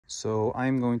So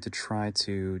I'm going to try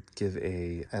to give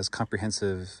as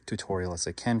comprehensive tutorial as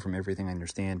I can from everything I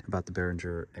understand about the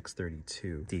Behringer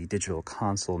X32, the digital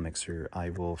console mixer. I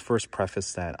will first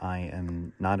preface that I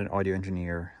am not an audio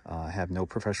engineer, have no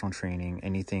professional training.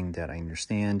 Anything that I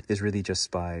understand is really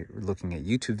just by looking at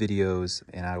YouTube videos,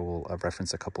 and I will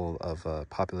reference a couple of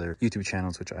popular YouTube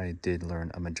channels, which I did learn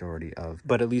a majority of.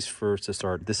 But at least first to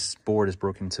start, this board is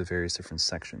broken into various different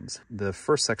sections. The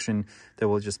first section that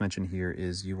we'll just mention here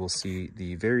is you will see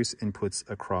the various inputs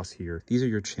across here. These are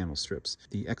your channel strips.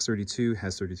 The X32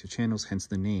 has 32 channels, hence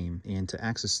the name. And to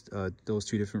access those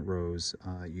two different rows,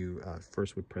 you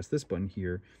first would press this button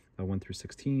here, 1 through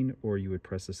 16, or you would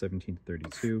press the 17 to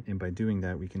 32. And by doing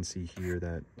that, we can see here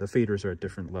that the faders are at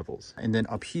different levels. And then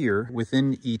up here,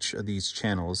 within each of these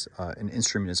channels, an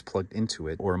instrument is plugged into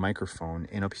it, or a microphone.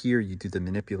 And up here, you do the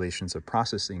manipulations of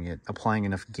processing it, applying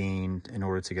enough gain in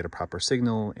order to get a proper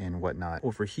signal and whatnot.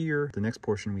 Over here, the next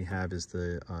portion we have is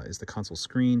the console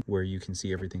screen, where you can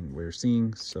see everything we're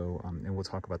seeing. So, and we'll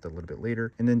talk about that a little bit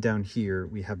later. And then down here,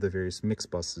 we have the various mix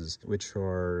buses, which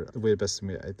are, the way the best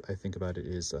way I think about it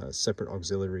is separate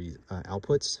auxiliary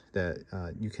outputs that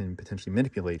you can potentially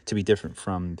manipulate to be different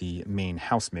from the main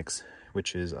house mix,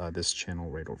 which is this channel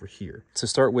right over here. To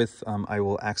start with, I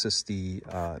will access the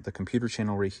computer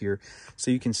channel right here.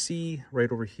 So you can see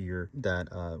right over here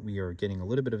that we are getting a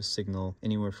little bit of a signal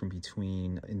anywhere from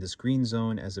between in this green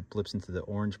zone as it blips into the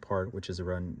orange part, which is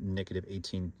around negative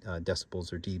 18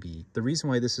 decibels or dB. The reason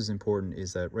why this is important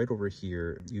is that right over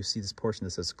here, you see this portion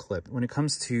that says clip. When it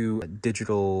comes to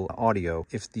digital audio,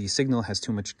 if the signal has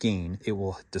too much gain, it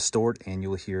will distort and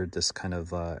you'll hear this kind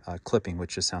of clipping,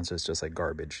 which just sounds just like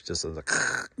garbage, just as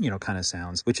kind of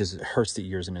sounds, which hurts the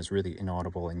ears and is really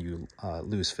inaudible, and you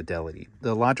lose fidelity.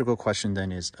 The logical question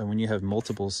then is, when you have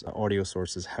multiple audio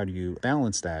sources, how do you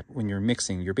balance that? When you're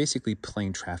mixing, you're basically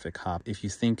playing traffic hop. If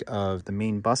you think of the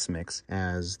main bus mix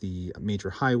as the major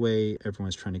highway,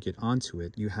 everyone's trying to get onto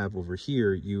it. You have over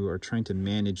here, you are trying to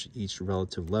manage each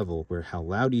relative level, where how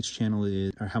loud each channel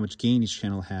is, or how much gain each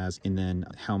channel has, and then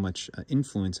how much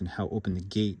influence and how open the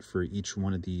gate for each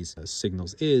one of these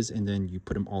signals is, and then you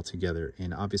put them all together.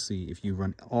 And obviously, if you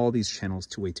run all these channels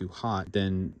way too hot,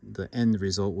 then the end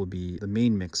result will be the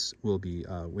main mix will be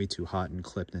way too hot and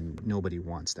clipped, and nobody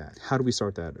wants that. How do we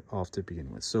start that off to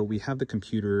begin with? So we have the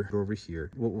computer over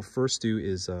here. What we'll first do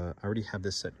is I already have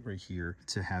this set right here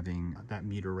to having that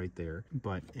meter right there.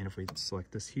 And if we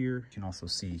select this here, you can also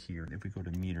see here, if we go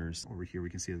to meters over here, we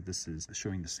can see that this is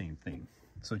showing the same thing.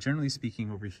 So generally speaking,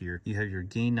 over here, you have your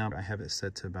gain knob. I have it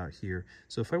set to about here.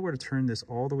 So if I were to turn this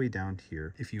all the way down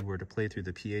here, if you were to play through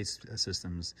the PA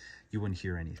systems, you wouldn't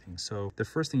hear anything. So the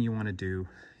first thing you want to do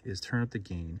is turn up the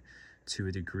gain to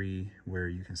a degree where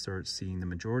you can start seeing the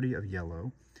majority of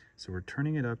yellow. So we're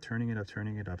turning it up, turning it up,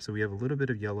 turning it up. So we have a little bit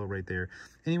of yellow right there.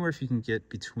 Anywhere if you can get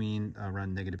between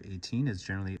around negative 18 is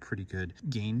generally a pretty good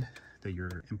gain that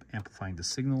you're amplifying the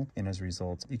signal, and as a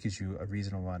result, it gives you a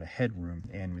reasonable amount of headroom.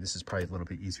 And this is probably a little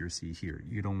bit easier to see here.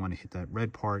 You don't want to hit that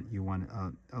red part. You want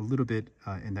a little bit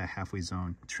in that halfway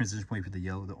zone. Transition point for the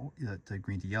yellow, the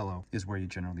green to yellow is where you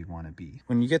generally want to be.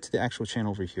 When you get to the actual channel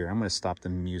over here, I'm going to stop the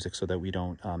music so that we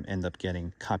don't end up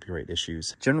getting copyright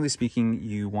issues. Generally speaking,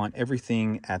 you want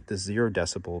everything at the 0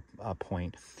 decibel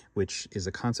point, which is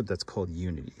a concept that's called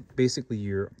unity. Basically,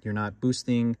 you're not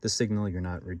boosting the signal, you're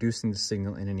not reducing the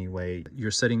signal in any way.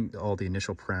 You're setting all the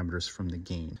initial parameters from the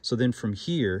gain. So then from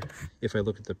here, if I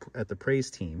look at the praise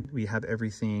team, we have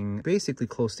everything basically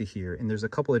close to here, and there's a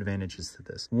couple advantages to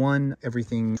this. One,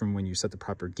 everything from when you set the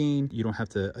proper gain, you don't have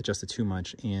to adjust it too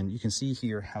much, and you can see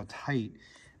here how tight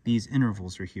these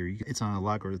intervals are here. It's on a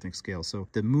logarithmic scale. So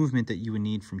the movement that you would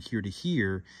need from here to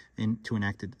here and to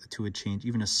enact it to a change,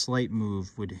 even a slight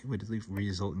move would at least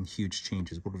result in huge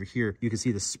changes. But over here, you can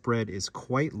see the spread is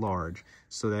quite large,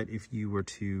 so that if you were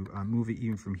to move it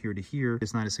even from here to here,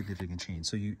 it's not a significant change.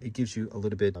 So it gives you a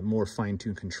little bit more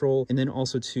fine-tuned control. And then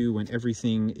also too, when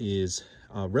everything is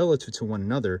relative to one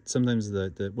another, sometimes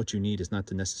what you need is not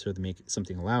to necessarily make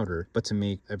something louder, but to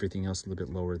make everything else a little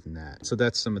bit lower than that. So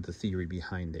that's some of the theory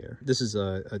behind there. This is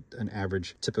an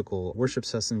average typical worship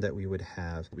session that we would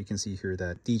have. We can see here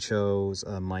that Dicho's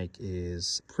mic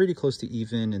is pretty close to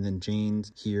even, and then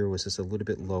Jane's here was just a little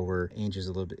bit lower. Angie's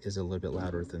is a little bit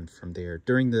louder than from there.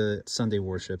 During the Sunday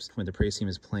worships, when the praise team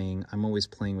is playing, I'm always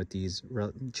playing with these,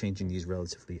 changing these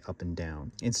relatively up and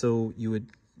down. And so you would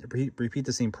repeat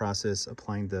the same process,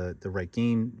 applying the right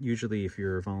gain. Usually if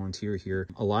you're a volunteer here,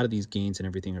 a lot of these gains and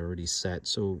everything are already set,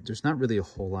 so there's not really a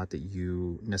whole lot that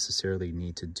you necessarily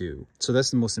need to do. So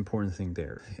that's the most important thing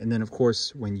there. And then of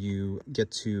course, when you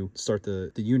get to start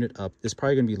the unit up, it's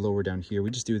probably going to be lower down here.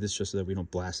 We just do this just so that we don't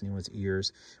blast anyone's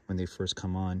ears when they first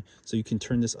come on. So you can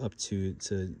turn this up to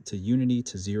unity,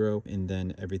 to 0, and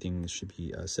then everything should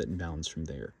be set and balanced from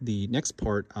there. The next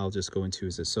part I'll just go into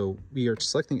is this. So we are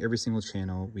selecting every single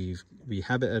channel. We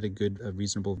have it at a good,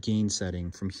 reasonable gain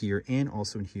setting from here and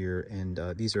also in here. And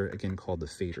these are again called the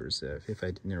faders, if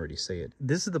I didn't already say it.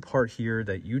 This is the part here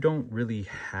that you don't really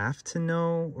have to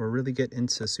know or really get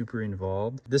into super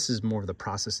involved. This is more of the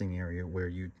processing area where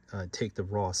you take the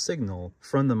raw signal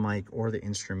from the mic or the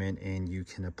instrument, and you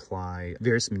can apply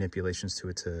various manipulations to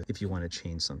it if you want to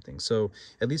change something. So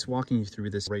at least walking you through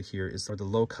this right here is the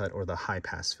low cut or the high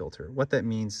pass filter, what that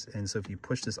means. And so if you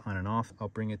push this on and off, I'll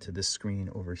bring it to this screen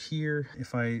over here.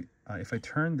 If I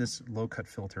turn this low cut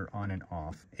filter on and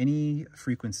off, any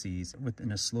frequencies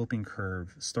within a sloping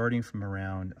curve starting from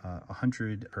around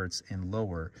 100 hertz and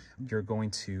lower, you're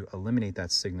going to eliminate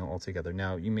that signal altogether.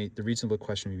 Now, the reasonable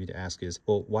question maybe to ask is,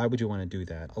 well, why would you want to do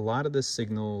that? A lot of the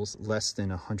signals less than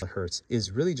 100 hertz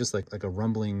is really just like a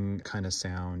rumbling kind of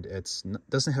sound.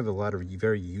 Doesn't have a lot of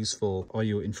very useful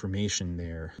audio information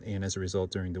there, and as a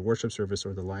result, during the worship service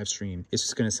or the live stream, it's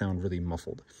just going to sound really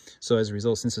muffled. So as a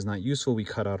result, since it's not useful, we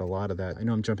cut out a lot of that. I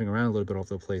know I'm jumping around a little bit off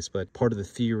the place, but part of the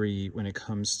theory when it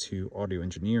comes to audio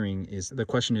engineering is the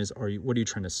question is, what are you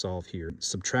trying to solve here?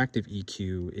 Subtractive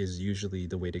EQ is usually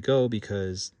the way to go,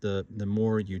 because the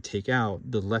more you take out,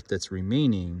 the left that's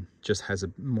remaining just has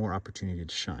a more opportunity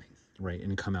to shine, right,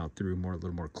 and come out through a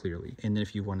little more clearly. And then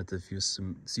if you wanted to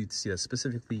see that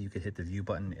specifically, you could hit the view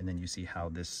button, and then you see how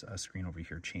this screen over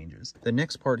here changes. The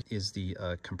next part is the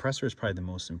compressor is probably the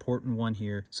most important one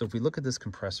here. So if we look at this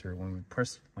compressor, when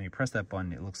you press that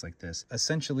button, it looks like this.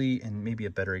 Essentially, and maybe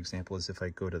a better example is if I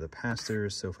go to the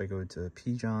pastors. So if I go to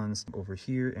P. John's over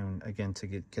here, and again, to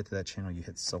get to that channel, you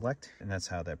hit select, and that's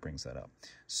how that brings that up.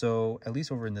 So at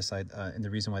least over in this side, and the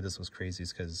reason why this was crazy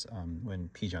is because when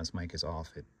P. John's mic is off,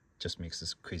 it just makes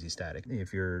this crazy static.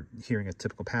 If you're hearing a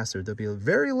typical pastor, they'll be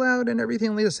very loud and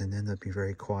everything like this, and then they'll be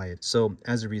very quiet. So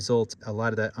as a result, a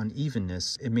lot of that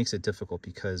unevenness, it makes it difficult,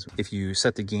 because if you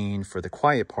set the gain for the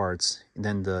quiet parts,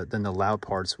 then the loud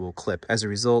parts will clip. As a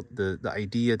result, the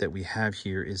idea that we have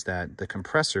here is that the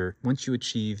compressor, once you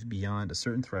achieve beyond a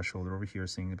certain threshold, over here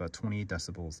saying about 28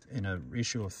 decibels in a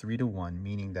ratio of 3:1,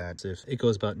 meaning that if it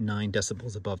goes about 9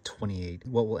 decibels above 28,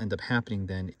 what will end up happening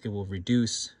then, it will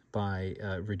reduce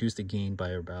the gain by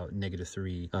about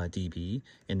 -3 dB,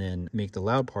 and then make the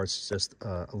loud parts just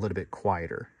a little bit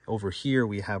quieter. Over here,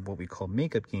 we have what we call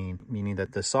makeup gain, meaning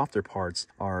that the softer parts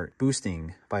are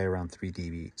boosting by around 3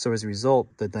 dB. So as a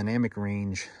result, the dynamic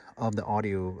range of the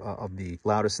audio of the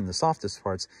loudest and the softest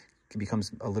parts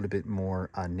becomes a little bit more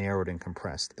narrowed and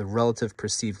compressed. The relative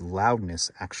perceived loudness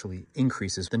actually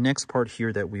increases. The next part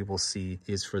here that we will see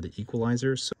is for the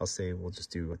equalizer. So I'll say we'll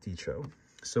just do a Dicho.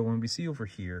 So when we see over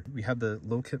here, we have the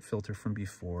low cut filter from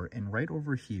before, and right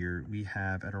over here, we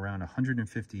have at around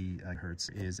 150 hertz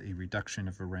is a reduction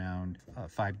of around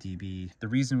 5 dB. The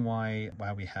reason why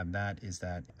we have that is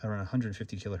that around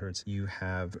 150 kilohertz, you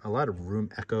have a lot of room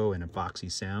echo and a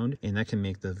boxy sound, and that can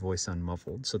make the voice sound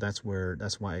muffled. So that's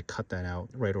why I cut that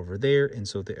out right over there. And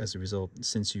so as a result,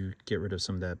 since you get rid of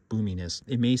some of that boominess,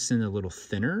 it may sound a little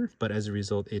thinner, but as a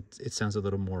result, it sounds a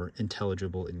little more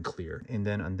intelligible and clear. And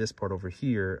then on this part over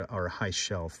here, our high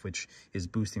shelf, which is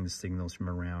boosting the signals from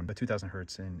around 2000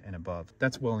 hertz and above.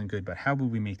 That's well and good, but how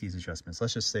would we make these adjustments?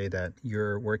 Let's just say that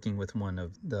you're working with one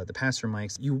of the pastor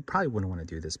mics. You probably wouldn't want to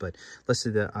do this, but let's say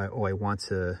that I want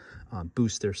to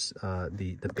boost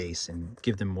the bass and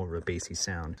give them more of a bassy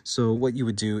sound. So what you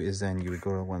would do is then you would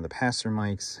go to one of the pastor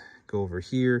mics, go over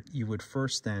here. You would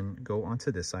first then go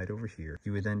onto this side over here.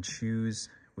 You would then choose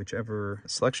whichever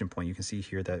selection point. You can see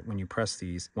here that when you press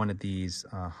these, one of these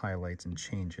highlights and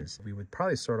changes. We would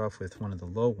probably start off with one of the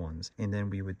low ones, and then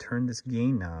we would turn this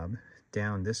gain knob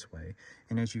down this way.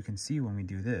 And as you can see, when we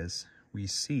do this, we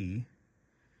see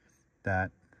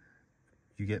that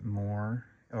you get more,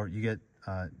 or you get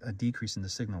a decrease in the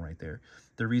signal right there.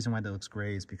 The reason why that looks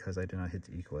gray is because I did not hit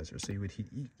the equalizer. So you would hit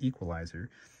equalizer,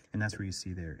 and that's where you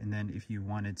see there. And then if you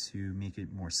wanted to make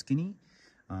it more skinny,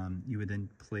 you would then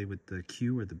play with the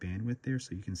Q or the bandwidth there.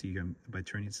 So you can see by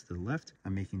turning it to the left,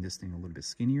 I'm making this thing a little bit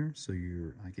skinnier, so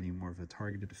you're getting more of a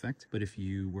targeted effect. But if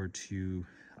you were to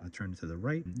turn it to the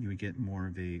right, you would get more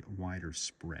of a wider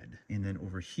spread. And then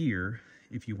over here,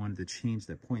 if you wanted to change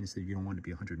that point, instead you don't want it to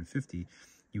be 150,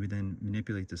 You would then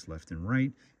manipulate this left and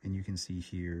right, and you can see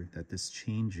here that this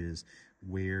changes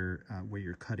where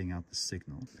you're cutting out the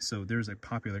signal. So there's a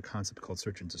popular concept called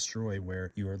search and destroy,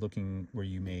 where you are looking where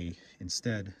you may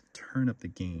instead turn up the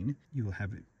gain. You will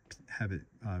have it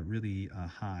really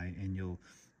high, and you'll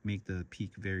make the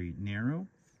peak very narrow,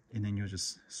 and then you'll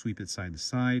just sweep it side to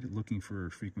side, looking for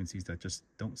frequencies that just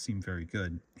don't seem very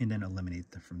good, and then eliminate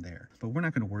them from there. But we're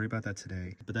not going to worry about that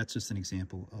today, but that's just an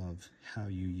example of how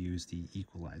you use the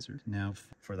equalizer. Now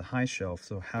for the high shelf,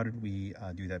 so how did we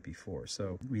do that before?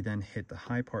 So we then hit the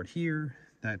high part here.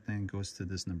 That then goes to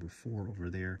this number 4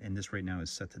 over there, and this right now is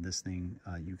set to this thing.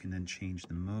 You can then change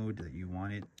the mode that you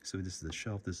want it. So this is the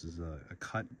shelf, this is a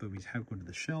cut, but we have to go to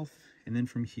the shelf, and then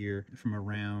from here, from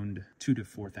around 2,000 to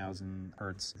 4,000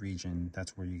 hertz region,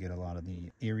 that's where you get a lot of the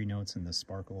airy notes and the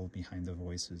sparkle behind the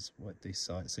voice is what they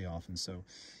say often. So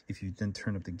if you then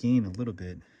turn up the gain a little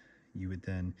bit, you would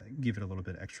then give it a little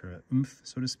bit extra oomph,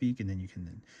 so to speak, and then you can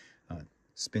then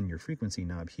spin your frequency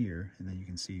knob here, and then you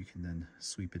can see you can then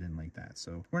sweep it in like that.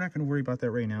 So we're not going to worry about that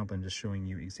right now, but I'm just showing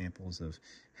you examples of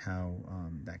how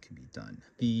that can be done.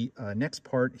 The next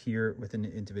part here within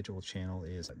the individual channel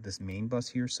is this main bus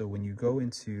here. So when you go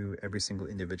into every single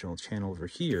individual channel over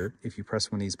here, if you press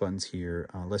one of these buttons here,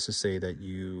 let's just say that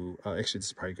you actually, this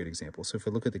is probably a good example. So if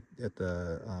we look at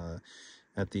the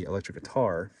electric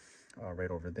guitar, right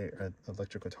over there,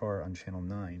 electric guitar on channel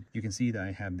 9, you can see that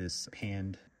I have this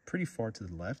panned pretty far to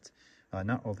the left,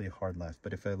 not all the way hard left,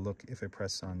 but if I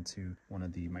press onto one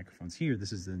of the microphones here,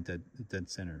 this is the dead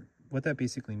center. What that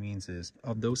basically means is,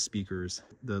 of those speakers,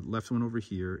 the left one over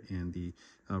here and the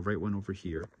right one over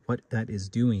here, what that is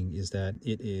doing is that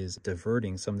it is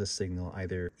diverting some of the signal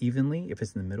either evenly, if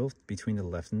it's in the middle between the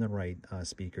left and the right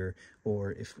speaker,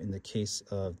 or if in the case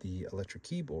of the electric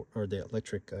keyboard or the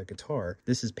electric guitar,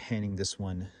 this is panning this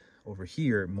one over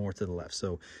here more to the left.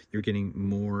 So you're getting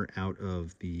more out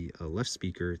of the left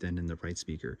speaker than in the right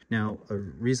speaker. Now, a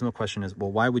reasonable question is,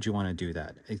 well, why would you want to do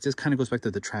that? It just kind of goes back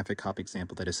to the traffic cop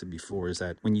example that I said before, is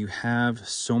that when you have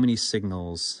so many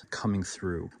signals coming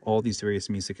through, all these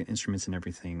various music and instruments and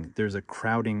everything, there's a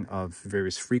crowding of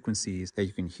various frequencies that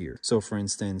you can hear. So for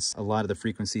instance, a lot of the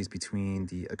frequencies between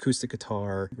the acoustic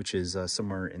guitar, which is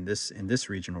somewhere in this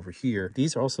region over here,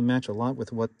 these also match a lot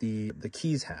with what the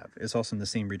keys have. It's also in the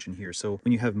same region here. So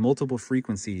when you have multiple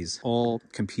frequencies all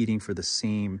competing for the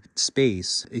same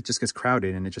space, it just gets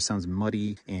crowded and it just sounds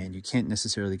muddy, and you can't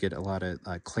necessarily get a lot of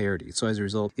clarity. So as a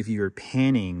result, if you're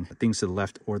panning things to the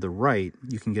left or the right,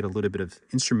 you can get a little bit of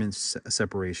instrument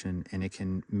separation, and it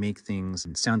can make things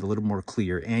sound a little more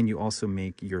clear, and you also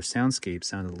make your soundscape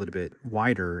sound a little bit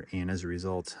wider, and as a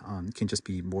result, it can just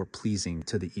be more pleasing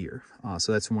to the ear.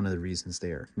 So that's one of the reasons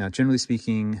there. Now, generally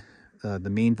speaking,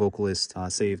 the main vocalist,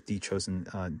 say if is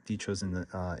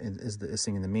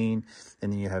singing the main,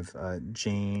 and then you have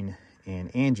Jane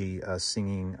and Angie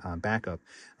singing backup.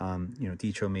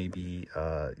 Dicho may be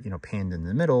panned in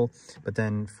the middle, but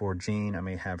then for Jane, I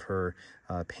may have her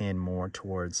pan more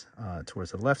towards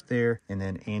the left there, and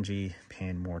then Angie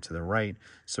pan more to the right.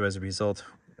 So as a result,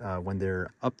 when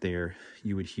they're up there,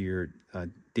 you would hear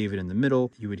David in the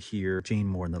middle, you would hear Jane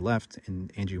more on the left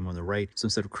and Angie more on the right. So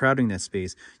instead of crowding that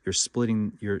space, you're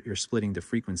splitting the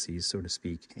frequencies, so to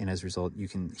speak, and as a result, you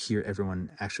can hear everyone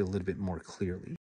actually a little bit more clearly.